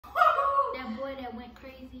boy that went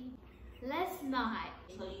crazy? Let's not.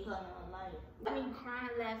 So you call him a liar? I mean, crying,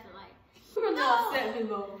 laughing like.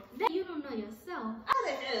 No. You don't know yourself. How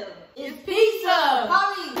the hell? It's pizza.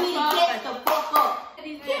 Probably you need to catch the fuck up.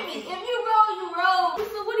 Kimmy, if you roll.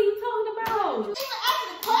 So what are you talking about? Even after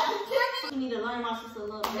the question, Kimmy. You need to learn my sister a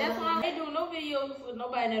little bit. That's why I ain't doing no videos with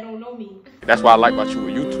nobody that don't know me. That's what I like about you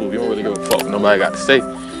with YouTube. You don't really give a fuck what nobody got to say.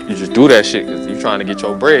 You just do that shit because you trying to get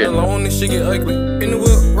your bread. Alone, this shit get ugly. In the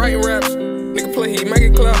whip, writing raps. Nigga play, he make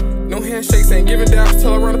it clap. No handshakes, ain't giving daps.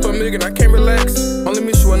 Tell her run up a million, I can't relax. Only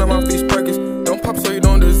miss you when I'm off these perkins. Don't pop so you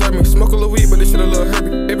don't deserve me. Smoke a little weed, but this shit a little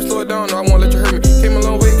herby. Baby, slow it down, no, I won't let you hurt me. Came a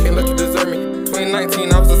long way, can't let you deserve me.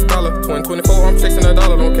 2019, I was a scholar. 2024, I'm chasing $1.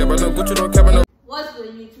 Don't care about no Gucci, don't care about no. What's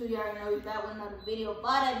good, YouTube? You already know we back with another video.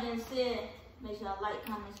 But that being said, make sure y'all like,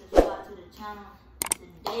 comment, subscribe to the channel.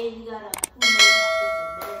 Today we got a who knows my sister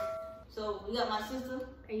best. So we got my sister,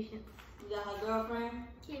 Patience. we got her girlfriend,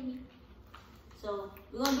 Kimmy. So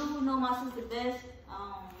we're gonna do who know my sister best.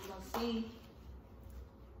 We're gonna see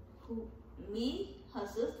who me, her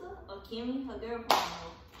sister, or Kimmy, her girlfriend,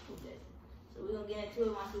 know who best. So we're gonna get into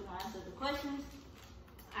it. My sister gonna answer the questions.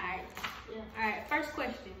 Alright. Yeah. Alright, first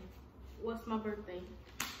question. What's my birthday?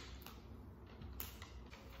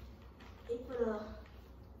 April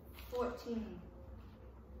 14th.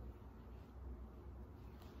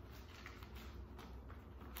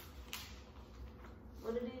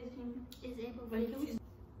 What it is, Kimmy? It's April Wait, can we 15th.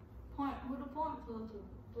 Point. Who the point go to?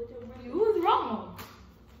 What's your birthday? You was wrong.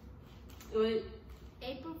 Wait,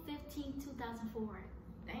 April 15th, 2004.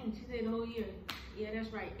 dang, she said the whole year. Yeah, that's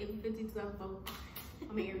right. April 15, 2004.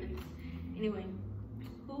 I'm an Aries. Anyway,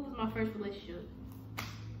 who was my first relationship?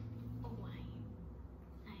 Oh,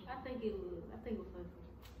 I think it was her.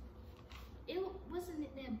 Wasn't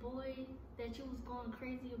it that boy that you was going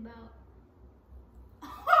crazy about?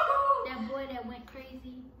 That boy that went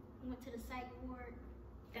crazy, went to the psych ward.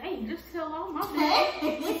 Dang, just tell all my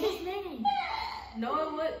name. What's his name?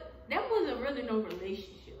 No, that wasn't really no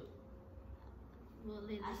relationship. Well,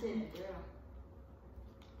 I said a girl.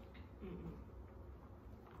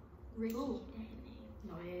 Ricky. Ooh. That name.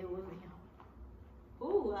 No, it wasn't him.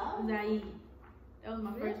 Ooh, I Zaid. That was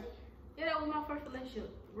my Really? first. Yeah, that was my first relationship.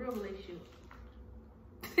 Real relationship.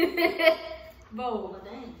 Bo. well,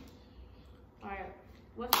 dang. Alright.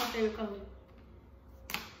 What's my favorite color?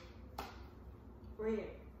 Red.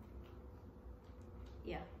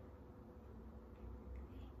 Yeah.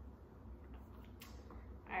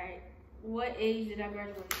 Alright. What age did I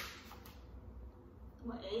graduate?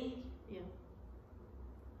 What age? Yeah.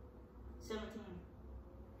 17.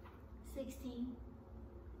 16.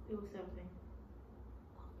 It was 17.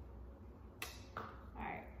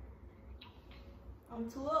 Alright. I'm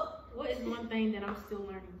 2 up. What is one thing that I'm still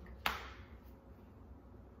learning?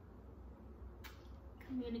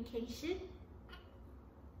 Communication.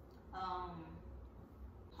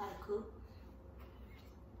 How to cook.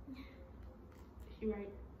 She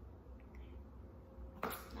right.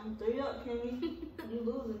 I'm 3 up, Kimmy. You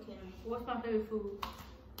losing, Kimmy. What's my favorite food?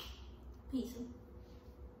 Pizza.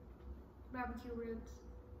 Barbecue ribs.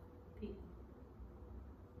 Pizza.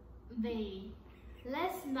 Babe,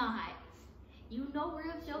 let's not. You know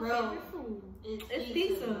ribs your Bro. favorite food. It's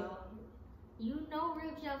pizza. Bro. You know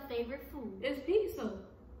ribs your favorite food. It's pizza.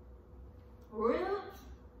 Ribs?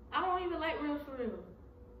 I don't even like ribs for real.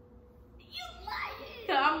 You lying.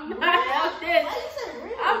 I'm not. Why you say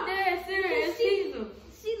ribs? I'm dead serious. It's pizza.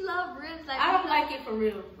 She love ribs. Like I don't like it for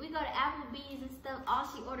real. We go to Applebee's and stuff. All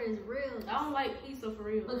she orders is ribs. I don't like pizza for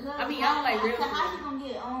real. Because I mean, I don't like ribs. How you gonna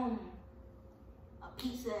get a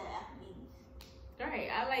pizza at Applebee's? Right.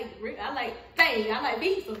 I like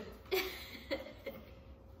pizza.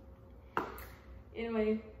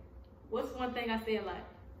 Anyway, what's one thing I say a lot?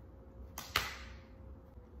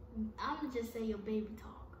 I'm gonna just say your baby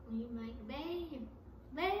talk. When you like, babe.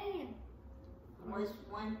 What's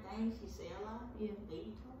one thing she say a lot? Yeah.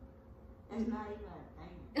 Baby talk? That's not even a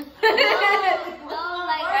thing. No,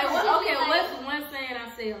 Okay, like, what's one saying I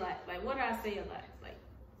say a lot? Like, what do I say a lot? Like,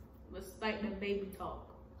 what's like the baby talk?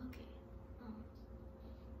 Okay.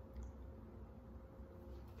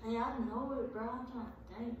 Hey, I know it, bro. I'm trying to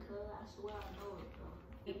think, cuz I swear I know it,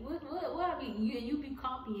 bro. What I mean? You be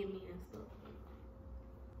copying me and stuff.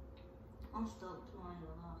 I'm stuck too, I ain't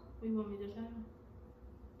gonna lie. What you want me to say?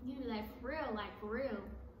 You like for real.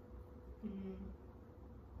 Mm-hmm.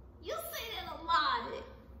 You say that a lot.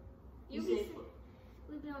 You be say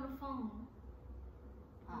we be on the phone.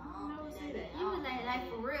 I never say that. You was like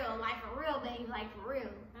for real, baby, like for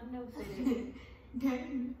real. I never say that.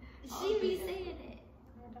 She be saying that.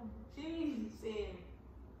 I don't. She said,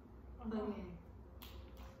 I don't. fucking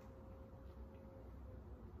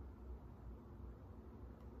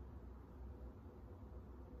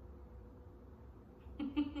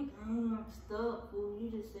Stuff, fool. You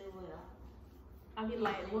just said what? I be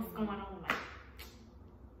like, what's going on?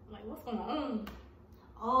 Like what's going on?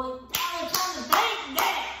 Oh, I was trying to think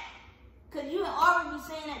that. Cause you and Ari be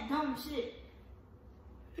saying that dumb shit.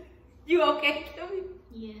 You okay, Kimmy?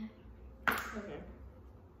 Yeah. Okay.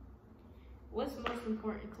 What's most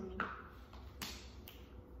important to me?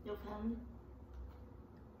 Your family?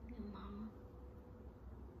 Your mama.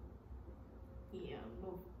 Yeah,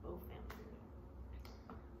 both families.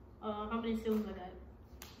 How many siblings I got?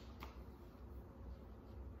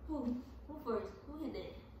 Who first? Who hit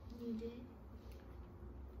that? You did.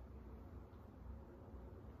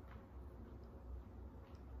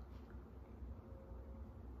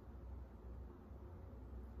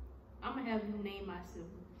 I'm gonna have you name my siblings,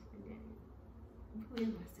 and then who is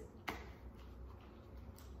my sibling?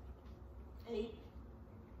 8.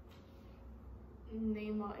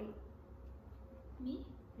 Name all 8. Me?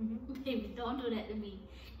 Mm-hmm. Baby, don't do that to me.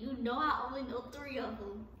 You know I only know 3 of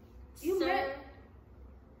them. You met-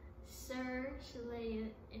 Sir, Shalea,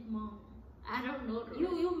 and Mom. I don't know the rest.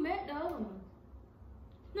 You met them.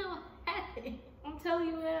 No, I haven't. I'm telling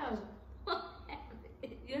you have. I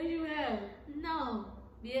haven't. Yes, you have. No.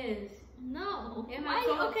 Yes. No. And Why I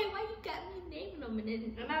told- okay, why you got me naming them and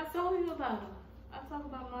then And I told you about them. I talk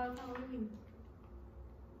about them all the time with you.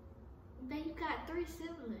 then you got 3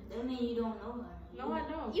 siblings. That mean you don't know her. No, I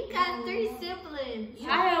don't. You got 3 siblings. You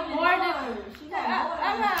I have don't more know than- her. She got more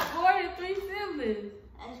I than got more than 3 siblings.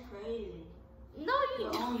 That's crazy. No, you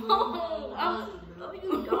Your own don't. brother, No,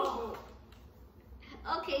 you don't.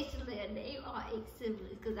 Okay, Shalea, name all 8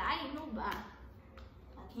 siblings, cause I ain't nobody.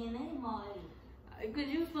 I can't name all 8. Cause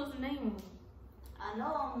you supposed to name them. I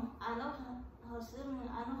know her sibling.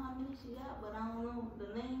 I know how many she got, but I don't know the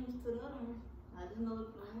names to the other ones. I just know the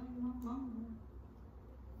one my mama.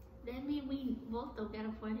 That mean we both don't got a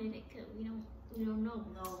point in it, cause we don't know.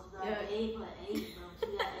 No, cause I Yeah. gave her 8, bro. She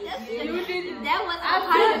got 8 That's- siblings. You didn't- bro. That was I a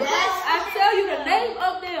part of tell, that. I tell you the name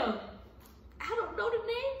of them. I don't know the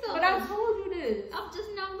names of But I them. told you this. I'm just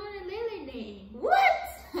not learning Lily name. What?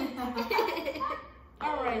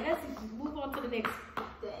 All right, let's move on to the next.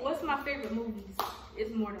 Dang. What's my favorite movies?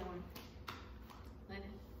 It's more than one. Like,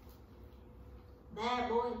 Bad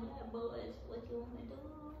boys. What you wanna do?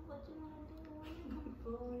 What you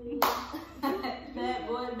wanna do?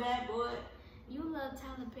 Bad boy. You love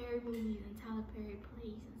Tyler Perry movies and Tyler Perry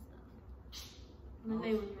plays and stuff.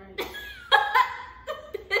 Lele was right.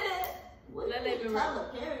 What Let it is be Tyler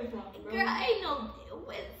Perry from, bro? Girl, ain't no.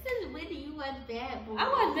 Since when do you watch Bad Boys? I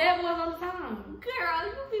watch Bad Boys all the time. Girl,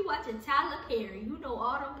 you be watching Tyler Perry. You know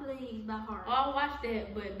all them plays by heart. Oh, I watch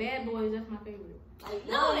that, but Bad Boys, that's my favorite. Like,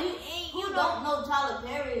 No, yo, it ain't. who You don't know Tyler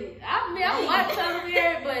Perry? I mean, I watch Tyler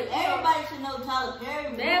Perry, but you know, Everybody should know Tyler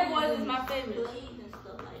Perry. Bad movies Boys is and my favorite. Plays and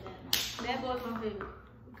stuff like that, man. Bad Boys my favorite.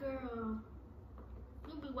 Girl,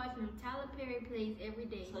 you be watching them Tyler Perry plays every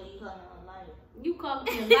day. So you call him a liar? You call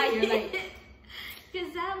me a liar, like,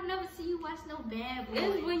 Cause I don't never see you watch no Bad Boys.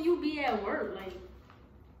 it's when you be at work, like,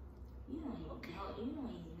 You don't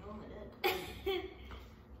even know that.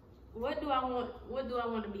 what do I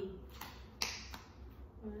want to be?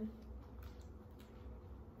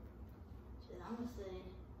 Shit, I'm gonna say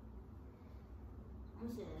a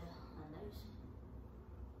nurse.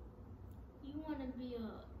 You want to be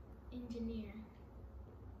a engineer.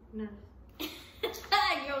 Nurse.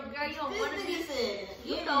 Yo, girl, you don't want to be. said,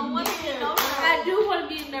 You don't want to be no I do want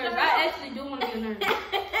to be a nurse. I actually do want to be a nurse.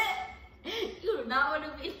 You do not want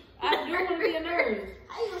to be. I do want to be a nurse.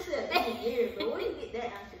 How you gonna say an engineer, bro? Where do you get that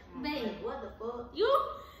answer from? Babe. Like, what the fuck? You.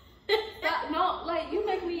 No, like, you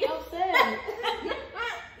make me upset.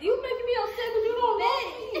 You making me upset because you don't know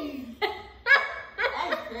me.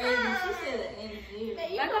 That's crazy. She said an engineer. Man,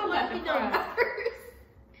 you Like, don't I'm want about to to be no cry. nurse.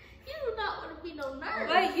 You do not want to be no nurse.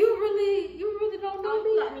 Like, you really don't know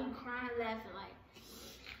You got me. me crying, laughing like,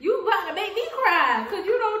 You about to make me cry because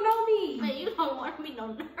you don't know me. man, you don't want to be no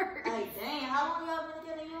nurse. Like, dang, how long y'all been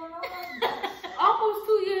together? You don't know that? Almost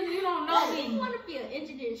 2 years and you don't know She me. want to be an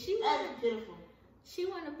engineer. That's pitiful. She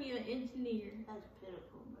want to be an engineer. That's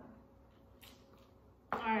pitiful,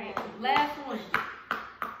 bro. All right, last one.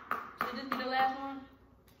 Should this be the last one?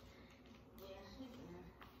 Yeah, she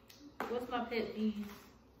can. What's my pet peeve?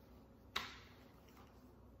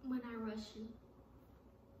 When I rush you.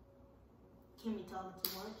 Kimmy talking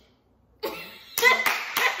too much.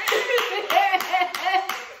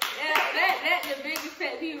 Yeah, that's the biggest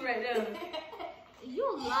pet peeve right there.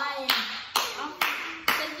 You lying.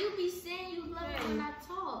 Cause you be saying you love it when I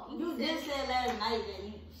talk. You just said last night that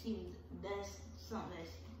that's something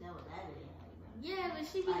that was aggravating. Like, bro. Yeah, but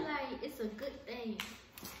she be like, it's a good thing.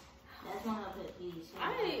 That's one of her pet peeves.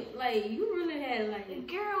 I ain't like you really had like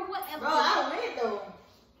Girl, whatever. Bro, I went though.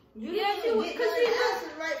 You Yeah, didn't she even was- get 'cause none of she the was-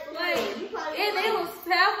 answers right for like real. You probably it was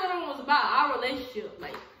half of them was about our relationship.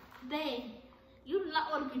 Like Babe, you do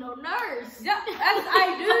not want to be no nurse. yeah,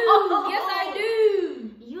 I do. Yes, I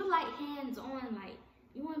do. You like hands-on, like,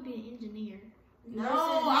 you want to be an engineer. No,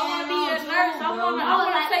 I want to be a nurse. I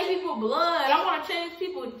want to take people blood. I want to change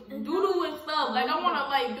people doo-doo and stuff. Like I want to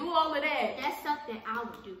like do all of that. That's something I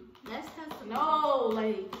would do. That's something. No,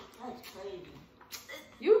 like That's crazy.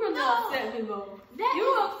 you really No. upset me, bro. That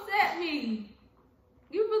You is- upset me.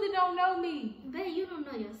 You really don't know me. Babe, you don't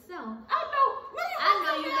know yourself. I know. I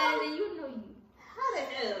know you better than you know you. How the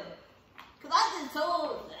hell? Cause I just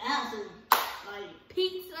told the answer. Like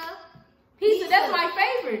Pizza. Pizza, that's my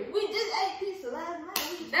favorite. we just ate pizza last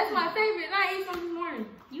night. That's my favorite. And I ate some this morning.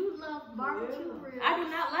 You love barbecue Yeah. ribs. I do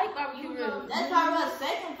not like barbecue You ribs. love- That's probably her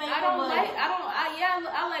second favorite.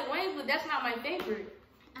 I like wings, but that's not my favorite.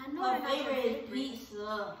 I know Her they're not your favorite is favorite.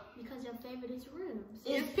 pizza. Because your favorite is ribs.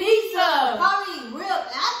 It's It's pizza. pizza. Probably real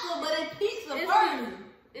after, but it's pizza It's first.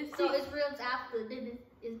 It's So it's ribs after, then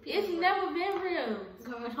it's pizza. it's never been ribs.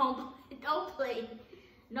 Girl, don't play.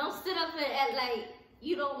 Don't sit up and act like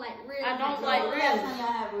you don't like ribs. I don't So like when ribs. last time y'all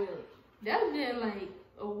had ribs? That's been like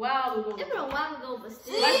a while ago. It's been a while ago, but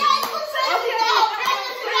still. See, I ain't gonna say Okay,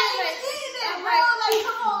 it. I'm Bro, like- like,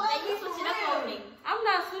 come on, Like, let's you be switching for up on real. me. I'm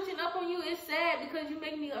not switching up on you. It's sad because you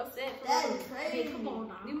make me upset. For That real. is crazy. Hey, come on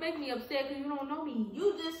now. You make me upset because you don't know me.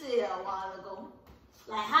 You just said a while ago.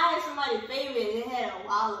 Like, how is somebody's favorite they had a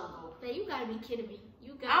while ago? Babe, you gotta be kidding me.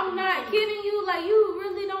 You gotta I'm be not kidding you. Like you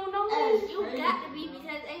really don't know Hey. me. You got to be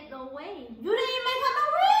because ain't no way. You didn't even make her no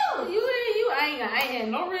real. I ain't had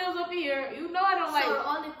no reels up here. You know I don't like. So the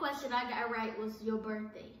only question I got right was your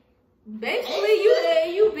birthday. Basically,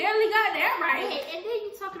 you barely got that right. Hey, and then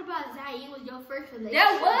you talking about Zai, was your first relationship.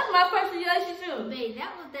 That was my first relationship. Babe,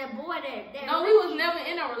 that was that boy that No, we was never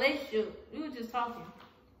in a relationship. We was just talking.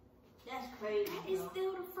 That's crazy, That is bro.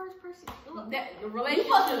 still the first person. That the You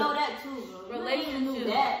relationship. supposed to know that too, bro. You didn't even knew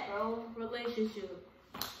Relationship. that, bro. Relationship.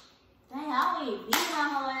 Dang, I don't even be around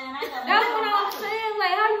her like that. I got That's no what I'm idea. saying.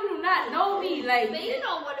 Like, how you do not know me? Like, Babe, you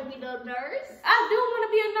don't want to be no nurse. I do want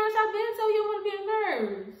to be a nurse. I've been told you want to be a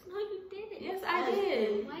nurse. No, you didn't. Yes, I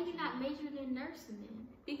did. Why you not majoring in nursing then?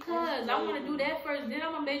 Because I want to do that first. Then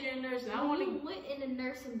I'm gonna major in nursing. I When want you to. went in the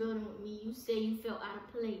nursing building with me, you said you felt out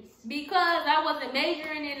of place. Because I wasn't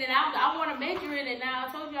majoring in it, I want to major in it now.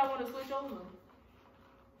 I told you I want to switch over.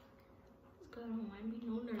 Girl, I don't want to be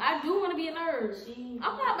no nurse. I do want to be a nurse. I'm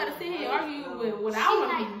not about to sit here and argue with what I She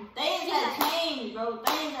want to like- be. Things have changed, bro.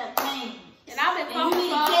 Things have changed. And I've been And talking you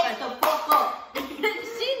need to to her. catch the fuck up.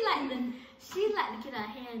 she like to get her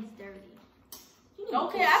hands dirty.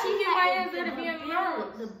 Okay, I can She get my like hands dirty the being a build-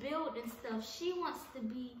 nurse. The build and stuff. She wants to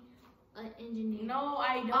be an engineer. No,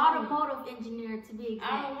 I don't. Automotive engineer to be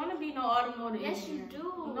exact. I don't want to be no automotive Yes, you engineer.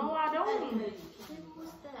 do. No, I That's don't. crazy.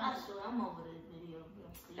 What's I that? swear, I'm over this video.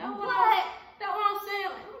 That's What? what I'm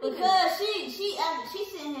saying. Like, Because she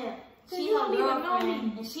sitting here. She You her don't even know girlfriend,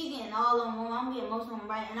 me. and she getting all of them. I'm getting most of them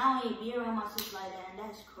right, and I don't even be around my sister like that, and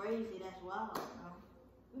that's crazy. That's wild, bro.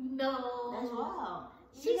 No. That's wild.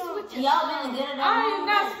 She's You know, And switching. y'all been together that I long? am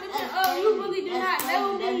not switching That's up. You crazy. really do That's not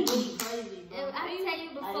know crazy. me. That's really crazy, bro. And I tell you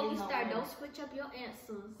I before we didn't know start, that. don't switch up your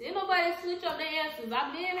answers. Ain't nobody switch up their answers.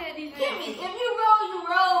 I've been at these Kimmy, answers. if you roll, you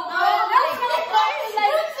roll, bro. No, that's not crazy.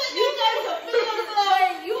 Like, you trying to feel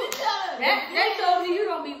yourself. you- That shows me you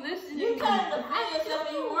don't be listening. You trying to feel yourself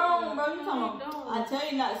and you wrong, bro. You No, talking you don't. I tell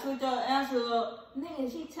you not to switch your answer up.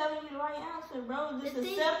 Nigga, she telling you the right answer, bro. Just The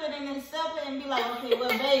thing- accept it and accept it and be like, okay, well,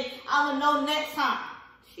 babe, I'ma know next time.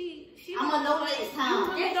 She I'ma know next time. You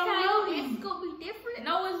really Next don't know time, me. it's gonna be different.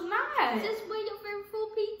 No, it's not. Just wear your favorite food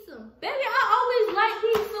pizza. Baby, I always like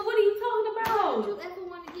pizza. What are you talking Would about? you ever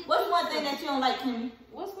want to get What's one pizza? thing that you don't like, Kimmy?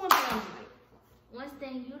 What's one thing I don't like? One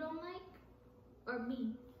thing you don't like? Or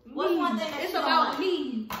me? What's Me. one thing that It's you don't about like?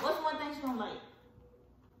 me. What's one thing she don't like?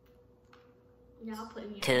 Y'all put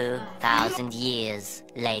me in 2,000 years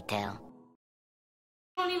later.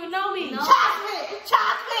 You don't even know me. No. Chocolate!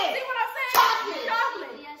 Chocolate! See what I'm saying? Chocolate.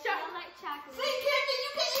 Chocolate. Yeah, she don't like chocolate. See, Kimmy, you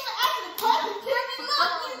can't even answer the question, Kimmy.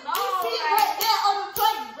 Look, No, you see it like- right there on the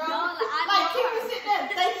plate, bro. No, like, I like know Kimmy her. sit there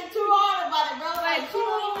thinking too hard about it, bro. Like, she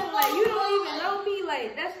don't even know like you bro. don't even know me. Like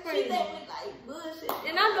that's She crazy. think we like bullshit.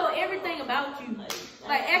 And I know everything about you.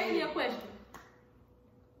 Like, ask me a question.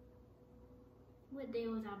 What day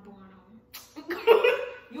was I born on?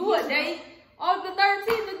 You what day? On the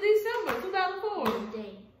 13th of December, 2004. The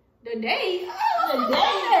day. The day? The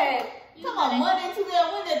day? You Come know on, that- Monday, Tuesday,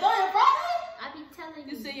 Wednesday, Thursday, Friday? I be telling telling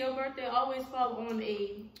You you. say your birthday always fall on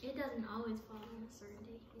a. It doesn't always fall on a certain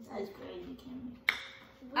day. That's crazy, Kimmy.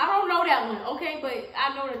 I don't know that one, okay, but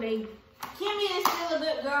I know the name. Kimmy is still a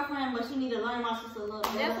good girlfriend, but she need to learn my sister a little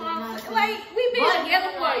better. That's what you know I'm saying. saying? Like, we've been But-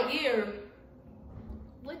 together for a year.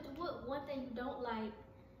 What one thing you don't like?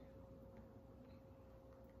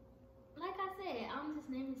 Like I said, I'm just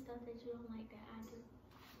naming stuff that you don't like that I do.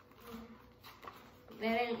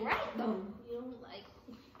 That ain't right, though. You don't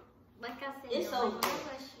like I said, It's you don't over. like my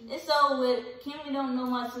question. It's over with. Kimmy don't know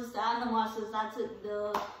my sister. I know my sister. I took the, you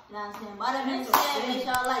know what I'm saying? By that being said, make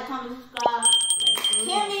sure y'all like, comment, subscribe.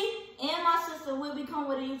 Kimmy and my sister will be coming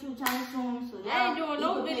with a YouTube channel soon. So y'all I ain't doing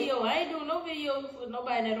no keep it. video. I ain't doing no videos with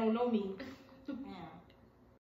nobody that don't know me.